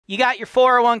you got your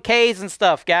 401ks and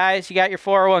stuff, guys. You got your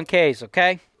 401ks,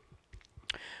 okay?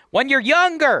 When you're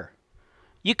younger,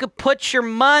 you could put your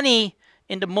money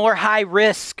into more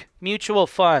high-risk mutual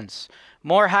funds,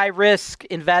 more high-risk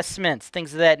investments,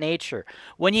 things of that nature.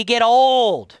 When you get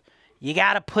old, you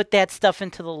got to put that stuff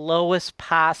into the lowest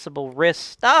possible risk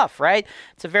stuff, right?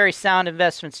 It's a very sound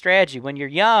investment strategy. When you're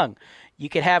young, you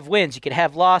could have wins, you could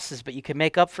have losses, but you can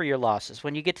make up for your losses.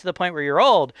 When you get to the point where you're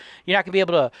old, you're not going to be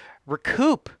able to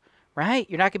recoup, right?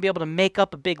 You're not going to be able to make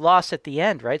up a big loss at the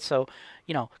end, right? So,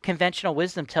 you know, conventional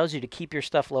wisdom tells you to keep your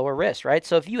stuff lower risk, right?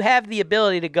 So if you have the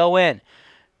ability to go in,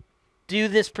 do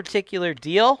this particular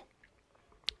deal,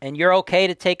 and you're okay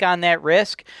to take on that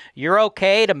risk, you're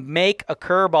okay to make a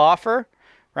curb offer,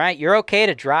 right? You're okay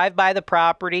to drive by the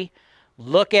property,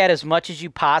 look at as much as you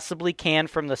possibly can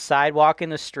from the sidewalk in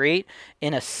the street,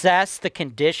 and assess the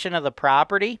condition of the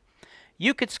property,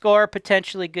 you could score a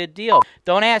potentially good deal.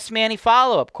 Don't ask me any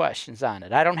follow-up questions on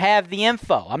it. I don't have the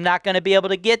info. I'm not going to be able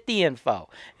to get the info.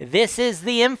 This is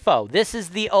the info. This is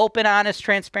the open, honest,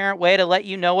 transparent way to let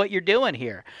you know what you're doing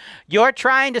here. You're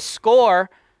trying to score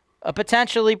a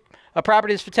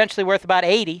property that's potentially worth about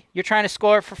 $80. You're trying to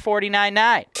score it for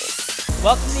 $49.9.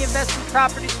 Welcome to the Investment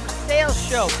Properties for Sale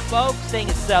Show, folks. Saying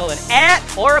it's selling at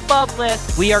or above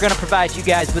list. We are going to provide you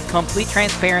guys with complete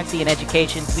transparency and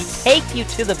education. We take you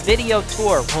to the video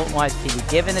tour of HoltonWise TV,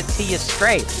 giving it to you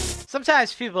straight.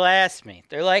 Sometimes people ask me,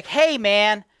 they're like, hey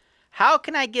man, how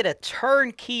can I get a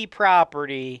turnkey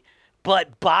property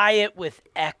but buy it with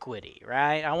equity,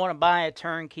 right? I want to buy a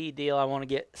turnkey deal. I want to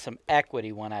get some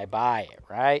equity when I buy it,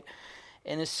 right?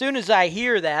 And as soon as I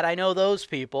hear that, I know those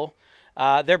people.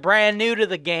 They're brand new to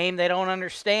the game. They don't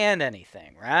understand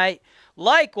anything, right?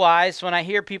 Likewise, when I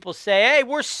hear people say, hey,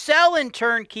 we're selling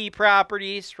turnkey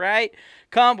properties, right?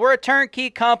 We're a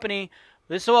turnkey company.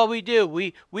 This is what we do.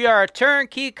 We are a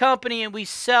turnkey company, and we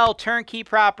sell turnkey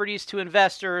properties to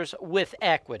investors with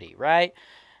equity, right?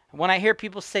 When I hear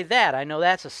people say that, I know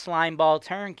that's a slimeball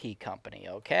turnkey company,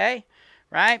 okay?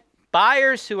 Right?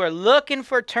 Buyers who are looking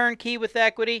for turnkey with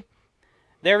equity,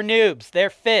 they're noobs, they're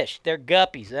fish, they're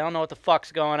guppies. They don't know what the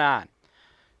fuck's going on.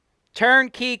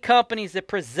 Turnkey companies that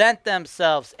present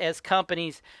themselves as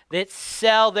companies that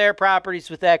sell their properties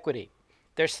with equity,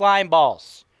 they're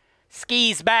slimeballs,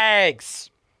 skis bags,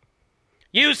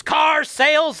 used car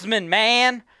salesmen,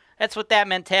 man. That's what that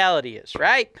mentality is,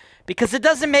 right? Because it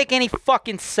doesn't make any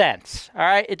fucking sense, all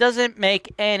right? It doesn't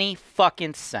make any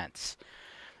fucking sense.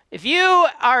 If you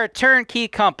are a turnkey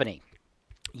company,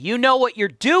 you know what you're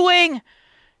doing.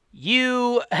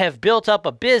 You have built up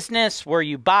a business where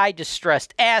you buy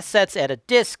distressed assets at a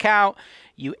discount,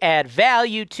 you add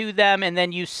value to them, and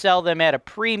then you sell them at a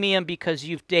premium because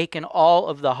you've taken all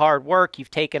of the hard work,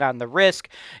 you've taken on the risk,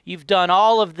 you've done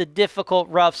all of the difficult,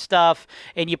 rough stuff,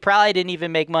 and you probably didn't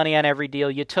even make money on every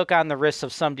deal. You took on the risks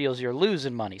of some deals you're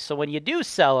losing money. So when you do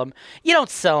sell them, you don't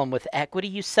sell them with equity.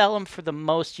 You sell them for the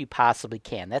most you possibly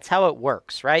can. That's how it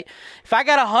works, right? If I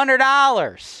got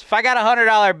 $100, if I got a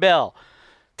 $100 bill,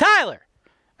 Tyler,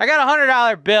 I got a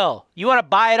 $100 bill. You want to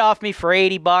buy it off me for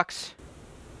 80 bucks?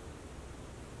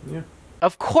 Yeah.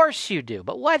 Of course you do.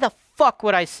 But why the fuck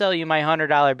would I sell you my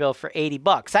 $100 bill for 80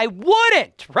 bucks? I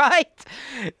wouldn't, right?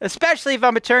 Especially if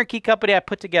I'm a turnkey company, I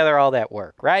put together all that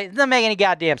work, right? It doesn't make any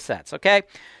goddamn sense, okay?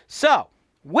 So,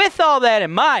 with all that in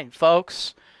mind,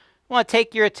 folks, I want to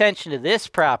take your attention to this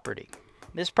property.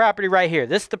 This property right here.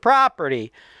 This is the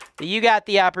property that you got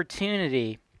the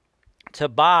opportunity to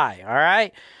buy, all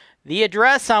right? The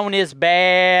address on this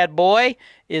bad boy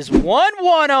is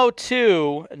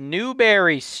 1102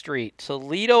 Newbury Street,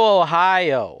 Toledo,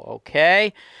 Ohio,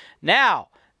 okay? Now,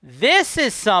 this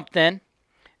is something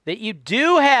that you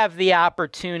do have the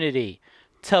opportunity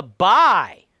to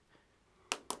buy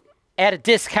at a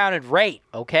discounted rate,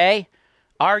 okay?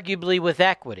 Arguably with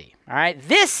equity, all right?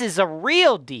 This is a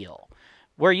real deal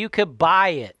where you could buy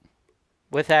it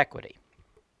with equity.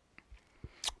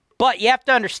 But you have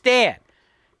to understand,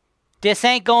 this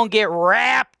ain't going to get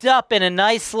wrapped up in a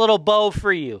nice little bow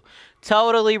for you.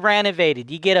 Totally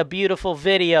renovated. You get a beautiful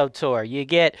video tour. You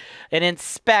get an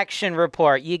inspection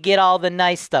report. You get all the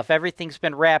nice stuff. Everything's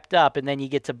been wrapped up, and then you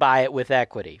get to buy it with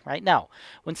equity, right? No.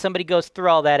 When somebody goes through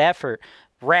all that effort,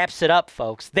 wraps it up,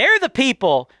 folks, they're the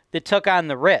people that took on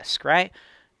the risk, right?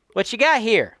 What you got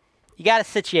here, you got a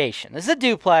situation. This is a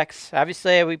duplex.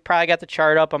 Obviously, we probably got the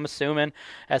chart up, I'm assuming.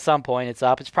 At some point, it's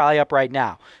up. It's probably up right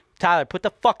now. Tyler, put the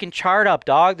fucking chart up,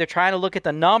 dog. They're trying to look at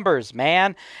the numbers,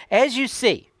 man. As you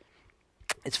see,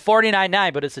 it's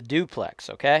 $49.9, but it's a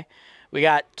duplex, okay? We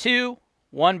got two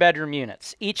one-bedroom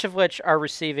units, each of which are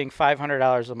receiving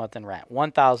 $500 a month in rent,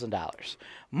 $1,000.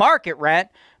 Market rent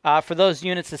for those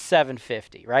units is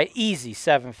 $750, right? Easy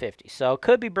 $750. So it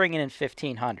could be bringing in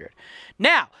 $1,500.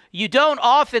 Now, you don't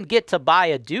often get to buy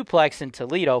a duplex in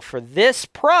Toledo for this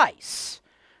price.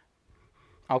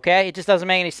 Okay, it just doesn't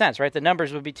make any sense, right? The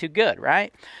numbers would be too good,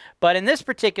 right? But in this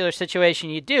particular situation,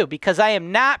 you do, because I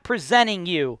am not presenting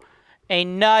you a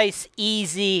nice,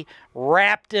 easy,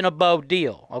 wrapped in a bow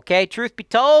deal, okay? Truth be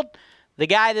told, the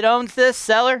guy that owns this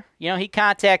seller, you know, he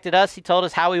contacted us. He told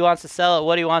us how he wants to sell it,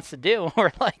 what he wants to do.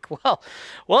 We're like,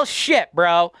 well, shit,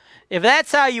 bro. If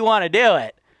that's how you want to do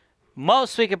it,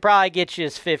 most we could probably get you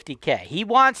is $50K. He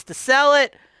wants to sell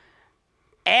it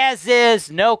as is,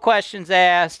 no questions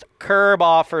asked, curb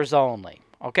offers only,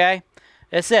 okay?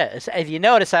 That's it. If you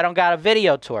notice, I don't got a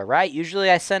video tour, right? Usually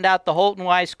I send out the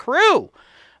HoltonWise crew.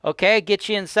 Okay, get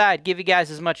you inside, give you guys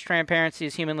as much transparency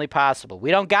as humanly possible. We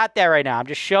don't got that right now. I'm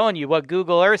just showing you what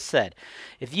Google Earth said.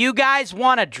 If you guys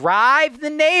want to drive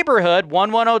the neighborhood,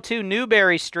 1102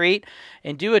 Newbury Street,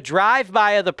 and do a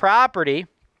drive-by of the property,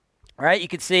 right? You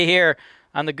can see here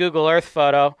on the Google Earth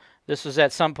photo, this was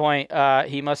at some point,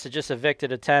 he must have just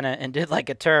evicted a tenant and did like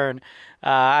a turn.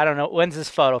 I don't know, when's this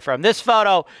photo from? This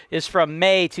photo is from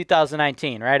May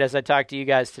 2019, right? As I talk to you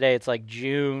guys today, it's like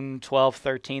June 12th,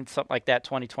 13th, something like that,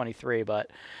 2023.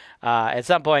 But at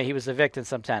some point, he was evicting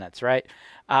some tenants, right?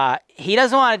 He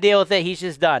doesn't want to deal with it. He's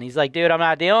just done. He's like, dude, I'm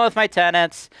not dealing with my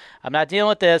tenants. I'm not dealing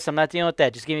with this. I'm not dealing with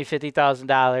that. Just give me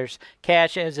 $50,000.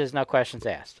 Cash as is, no questions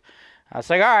asked. I was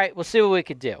like, all right, we'll see what we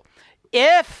could do.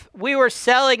 If we were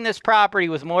selling this property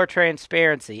with more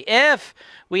transparency, if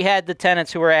we had the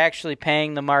tenants who were actually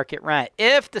paying the market rent,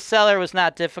 if the seller was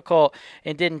not difficult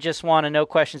and didn't just want a no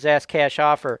questions asked cash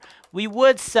offer, we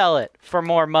would sell it for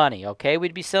more money, okay?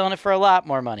 We'd be selling it for a lot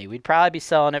more money. We'd probably be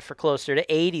selling it for closer to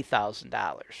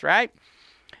 $80,000, right?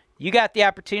 You got the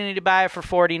opportunity to buy it for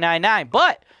 $49,900,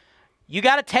 but you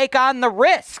got to take on the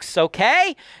risks,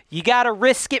 okay? You got to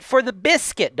risk it for the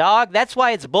biscuit, dog. That's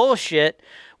why it's bullshit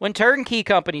when turnkey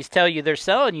companies tell you they're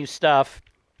selling you stuff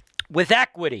with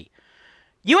equity.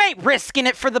 You ain't risking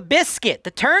it for the biscuit.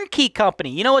 The turnkey company,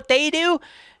 you know what they do?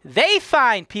 They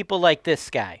find people like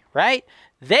this guy, right?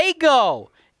 They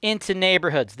go into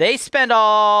neighborhoods. They spend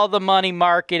all the money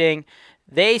marketing.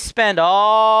 They spend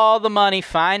all the money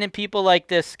finding people like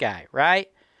this guy, right?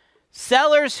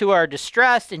 Sellers who are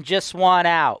distressed and just want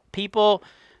out. People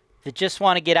that just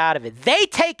want to get out of it. They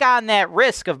take on that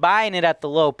risk of buying it at the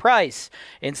low price.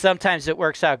 And sometimes it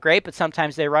works out great, but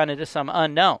sometimes they run into some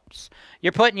unknowns.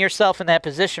 You're putting yourself in that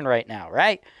position right now,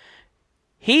 right?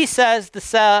 He says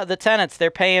the tenants,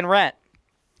 they're paying rent.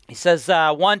 He says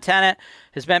one tenant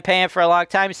has been paying for a long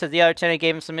time. He says the other tenant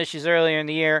gave him some issues earlier in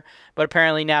the year, but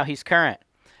apparently now he's current.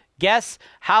 Guess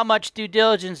how much due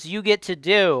diligence you get to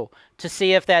do to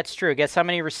see if that's true. Guess how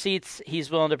many receipts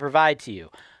he's willing to provide to you.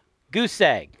 Goose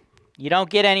egg. You don't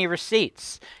get any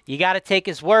receipts. You got to take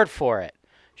his word for it.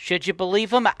 Should you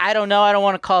believe him? I don't know. I don't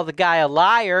want to call the guy a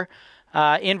liar.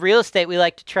 In real estate, we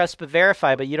like to trust but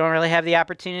verify, but you don't really have the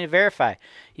opportunity to verify.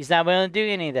 He's not willing to do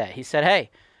any of that. He said, hey,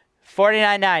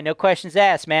 $49,900, no questions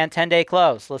asked, man, 10-day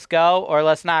close. Let's go or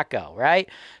let's not go, right?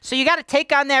 So you got to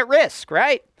take on that risk,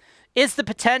 right? Is the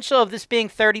potential of this being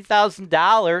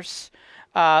 $30,000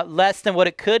 less than what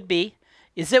it could be?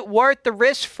 Is it worth the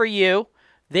risk for you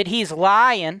that he's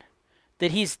lying,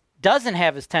 that he doesn't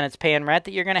have his tenants paying rent,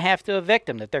 that you're going to have to evict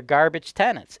them, that they're garbage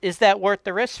tenants? Is that worth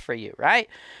the risk for you, right?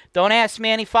 Don't ask me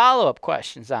any follow-up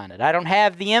questions on it. I don't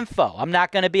have the info. I'm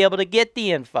not going to be able to get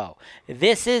the info.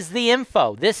 This is the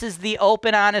info. This is the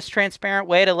open, honest, transparent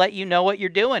way to let you know what you're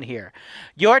doing here.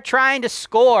 You're trying to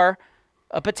score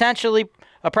a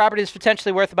property that's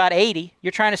potentially worth about $80,000.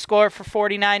 You're trying to score it for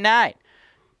 $49,900.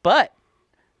 But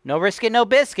no risk it, no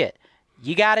biscuit.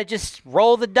 You got to just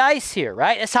roll the dice here,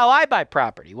 right? That's how I buy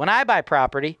property. When I buy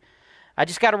property, I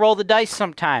just got to roll the dice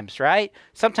sometimes, right?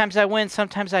 Sometimes I win,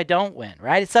 sometimes I don't win,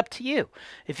 right? It's up to you.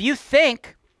 If you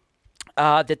think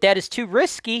that is too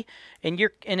risky and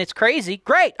it's crazy,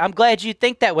 great. I'm glad you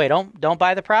think that way. Don't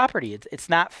buy the property. It's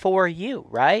not for you,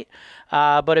 right?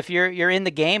 But if you're in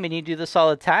the game and you do this all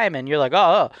the time and you're like,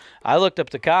 oh, I looked up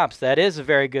the comps. That is a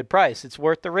very good price. It's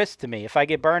worth the risk to me. If I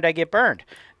get burned, I get burned.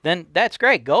 Then that's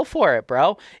great. Go for it,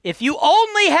 bro. If you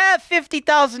only have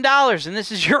 $50,000 and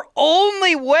this is your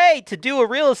only way to do a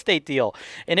real estate deal,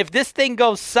 and if this thing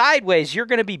goes sideways, you're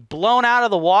going to be blown out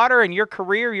of the water and your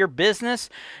career, your business,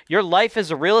 your life as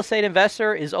a real estate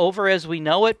investor is over as we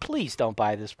know it, please don't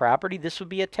buy this property. This would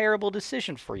be a terrible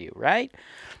decision for you, right?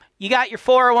 You got your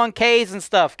 401ks and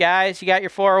stuff, guys. You got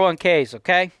your 401ks,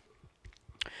 okay?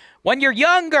 When you're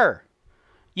younger,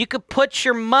 you could put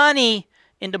your money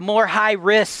into more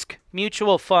high-risk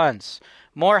mutual funds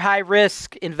more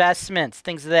high-risk investments,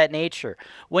 things of that nature.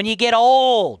 When you get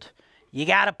old, you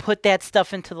got to put that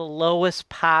stuff into the lowest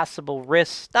possible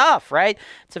risk stuff, right?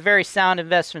 It's a very sound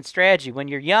investment strategy. When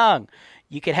you're young,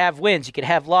 you could have wins, you could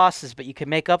have losses, but you can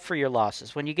make up for your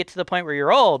losses. When you get to the point where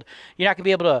you're old, you're not going to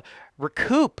be able to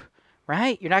recoup,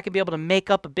 right? You're not going to be able to make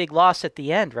up a big loss at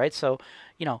the end, right? So,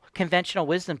 you know, conventional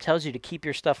wisdom tells you to keep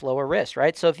your stuff lower risk,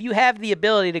 right? So if you have the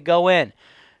ability to go in,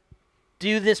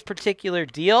 do this particular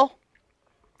deal,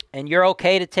 and you're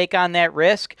okay to take on that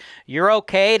risk, you're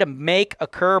okay to make a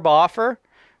curb offer,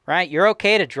 right? You're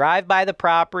okay to drive by the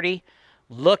property,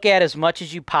 look at as much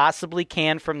as you possibly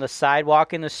can from the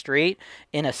sidewalk in the street,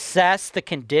 and assess the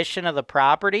condition of the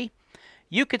property,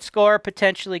 you could score a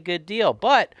potentially good deal.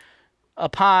 But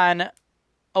upon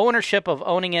ownership of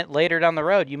owning it later down the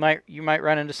road, you might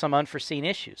run into some unforeseen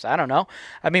issues. I don't know.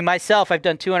 I mean, myself, I've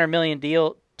done $200 million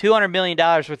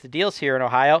worth of deals here in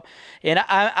Ohio, and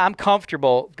I'm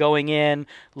comfortable going in,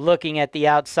 looking at the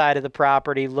outside of the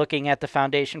property, looking at the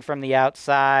foundation from the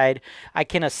outside. I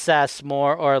can assess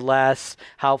more or less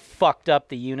how fucked up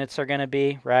the units are going to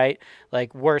be, right?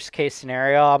 Like, worst case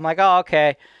scenario, I'm like, oh,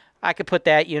 okay, I could put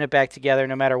that unit back together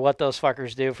no matter what those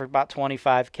fuckers do for about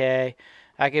 $25K.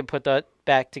 I could put that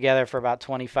back together for about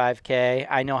 $25K.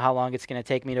 I know how long it's going to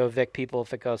take me to evict people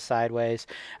if it goes sideways.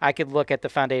 I could look at the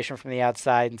foundation from the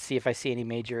outside and see if I see any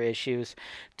major issues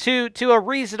to a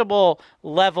reasonable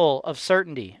level of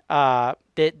certainty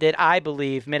that I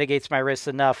believe mitigates my risks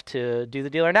enough to do the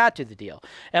deal or not do the deal.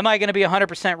 Am I going to be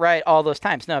 100% right all those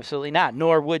times? No, absolutely not,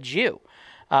 nor would you.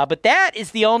 But that is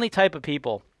the only type of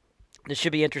people that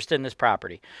should be interested in this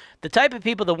property. The type of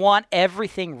people that want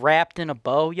everything wrapped in a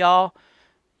bow, y'all.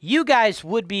 You guys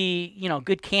would be, you know,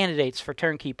 good candidates for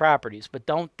turnkey properties, but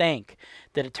don't think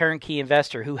that a turnkey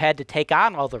investor who had to take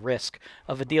on all the risk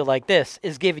of a deal like this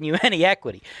is giving you any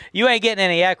equity. You ain't getting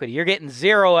any equity. You're getting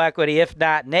zero equity, if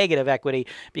not negative equity,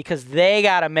 because they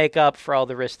got to make up for all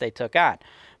the risk they took on.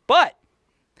 But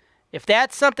if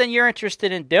that's something you're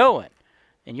interested in doing,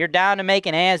 and you're down to make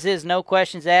an as-is, no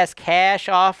questions asked cash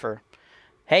offer,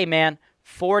 hey, man,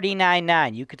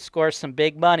 $49.9. You could score some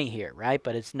big money here, right?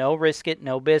 But it's no risk it,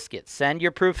 no biscuit. Send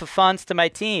your proof of funds to my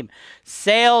team.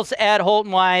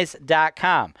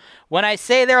 Sales@HoltonWise.com. When I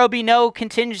say there will be no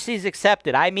contingencies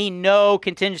accepted, I mean no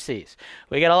contingencies.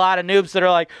 We get a lot of noobs that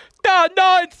are like,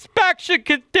 no inspection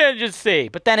contingency.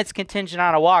 But then it's contingent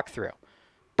on a walkthrough.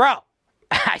 Bro,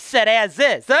 I said as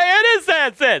is. It is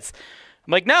as is.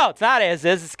 I'm like, no, it's not as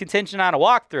is. It's contingent on a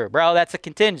walkthrough, bro. That's a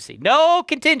contingency. No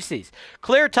contingencies.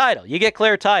 Clear title. You get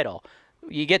clear title.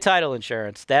 You get title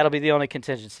insurance. That'll be the only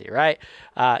contingency, right?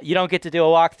 You don't get to do a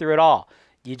walkthrough at all.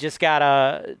 You just got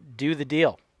to do the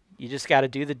deal. You just got to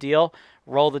do the deal,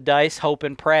 roll the dice, hope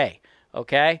and pray,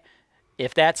 okay?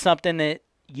 If that's something that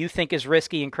you think is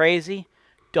risky and crazy,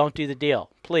 don't do the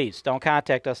deal. Please, don't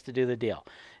contact us to do the deal.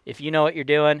 If you know what you're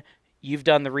doing, you've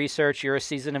done the research, you're a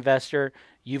seasoned investor,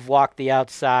 you've walked the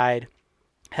outside.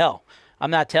 Hell, I'm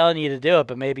not telling you to do it,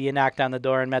 but maybe you knocked on the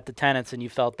door and met the tenants and you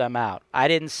felt them out. I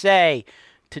didn't say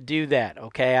to do that,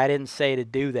 okay? I didn't say to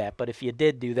do that, but if you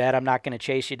did do that, I'm not going to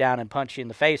chase you down and punch you in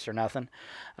the face or nothing.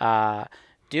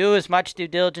 Do as much due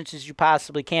diligence as you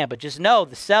possibly can, but just know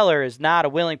the seller is not a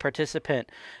willing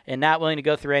participant and not willing to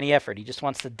go through any effort. He just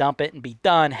wants to dump it and be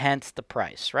done, hence the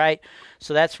price, right?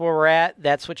 So that's where we're at.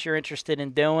 That's what you're interested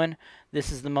in doing.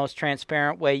 This is the most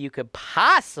transparent way you could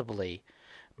possibly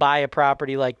buy a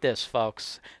property like this,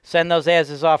 folks. Send those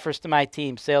as-is offers to my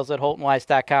team,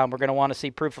 sales@HoltonWise.com. We're going to want to see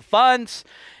proof of funds,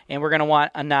 and we're going to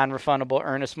want a non-refundable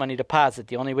earnest money deposit.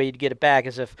 The only way you'd get it back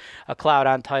is if a cloud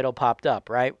on title popped up,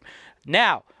 right?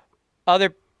 Now,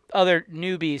 other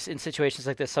newbies in situations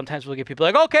like this, sometimes we'll get people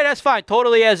like, okay, that's fine,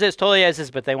 totally as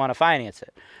is, but they want to finance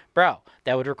it. Bro,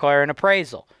 that would require an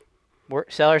appraisal.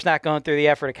 Seller's not going through the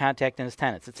effort of contacting his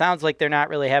tenants. It sounds like they're not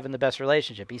really having the best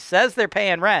relationship. He says they're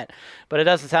paying rent, but it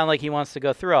doesn't sound like he wants to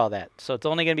go through all that. So it's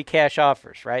only going to be cash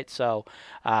offers, right? So,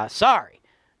 sorry,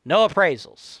 no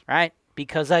appraisals, right?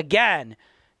 Because, again,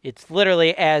 it's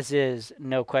literally as is,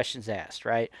 no questions asked,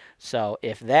 right? So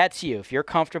if that's you, if you're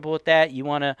comfortable with that, you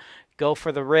want to go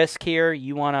for the risk here,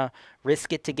 you want to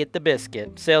risk it to get the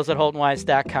biscuit,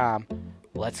 sales@HoltonWise.com.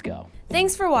 Let's go.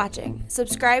 Thanks for watching.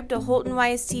 Subscribe to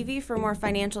HoltonWise TV for more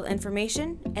financial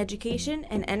information, education,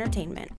 and entertainment.